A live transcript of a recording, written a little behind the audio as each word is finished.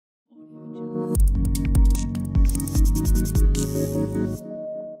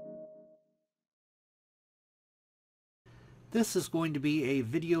This is going to be a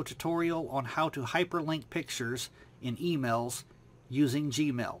video tutorial on how to hyperlink pictures in emails using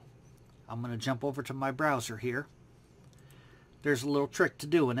Gmail. I'm going to jump over to my browser here. There's a little trick to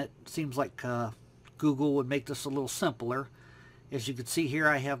doing it. Seems like Google would make this a little simpler. As you can see here,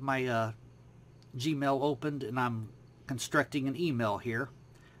 I have my Gmail opened and I'm constructing an email here.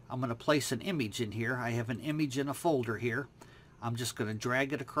 I'm going to place an image in here. I have an image in a folder here. I'm just going to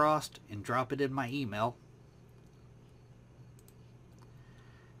drag it across and drop it in my email.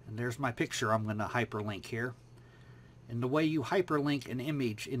 And there's my picture I'm going to hyperlink here. And the way you hyperlink an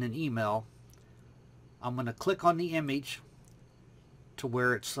image in an email, I'm going to click on the image to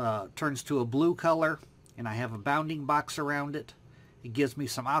where it turns to a blue color, and I have a bounding box around it. It gives me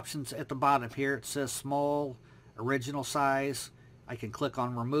some options at the bottom here. It says small, original size. I can click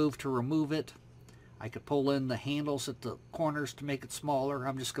on remove to remove it. I could pull in the handles at the corners to make it smaller.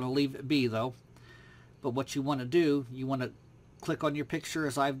 I'm just going to leave it be though. But what you want to do, you want to click on your picture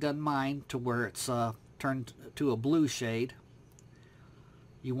as I've done mine to where it's turned to a blue shade.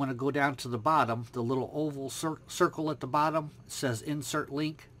 You want to go down to the bottom, the little oval circle at the bottom says insert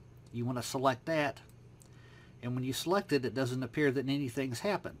link. You want to select that, and when you select it, it doesn't appear that anything's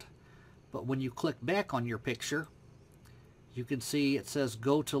happened. But when you click back on your picture, you can see it says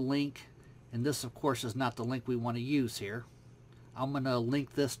go to link, and this of course is not the link we want to use here. I'm going to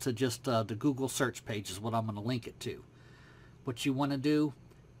link this to just the Google search page is what I'm going to link it to. What you want to do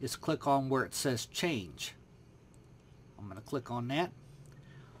is click on where it says change. I'm going to click on that.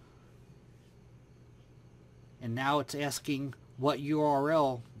 And now it's asking what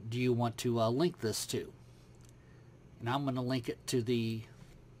URL do you want to link this to. And I'm going to link it to the,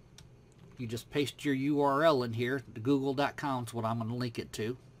 you just paste your URL in here, the google.com is what I'm going to link it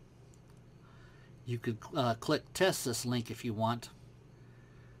to. You could click test this link if you want.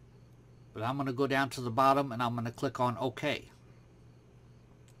 But I'm going to go down to the bottom and I'm going to click on OK.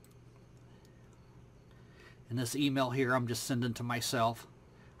 And this email here I'm just sending to myself.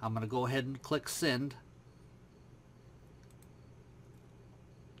 I'm going to go ahead and click send.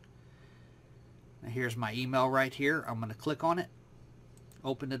 Now here's my email right here. I'm going to click on it,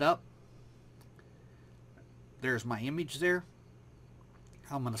 open it up. There's my image there.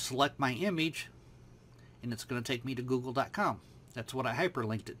 I'm going to select my image and it's going to take me to google.com. That's what I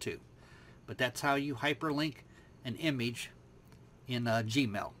hyperlinked it to. But that's how you hyperlink an image in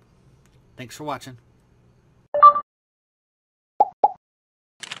Gmail. Thanks for watching.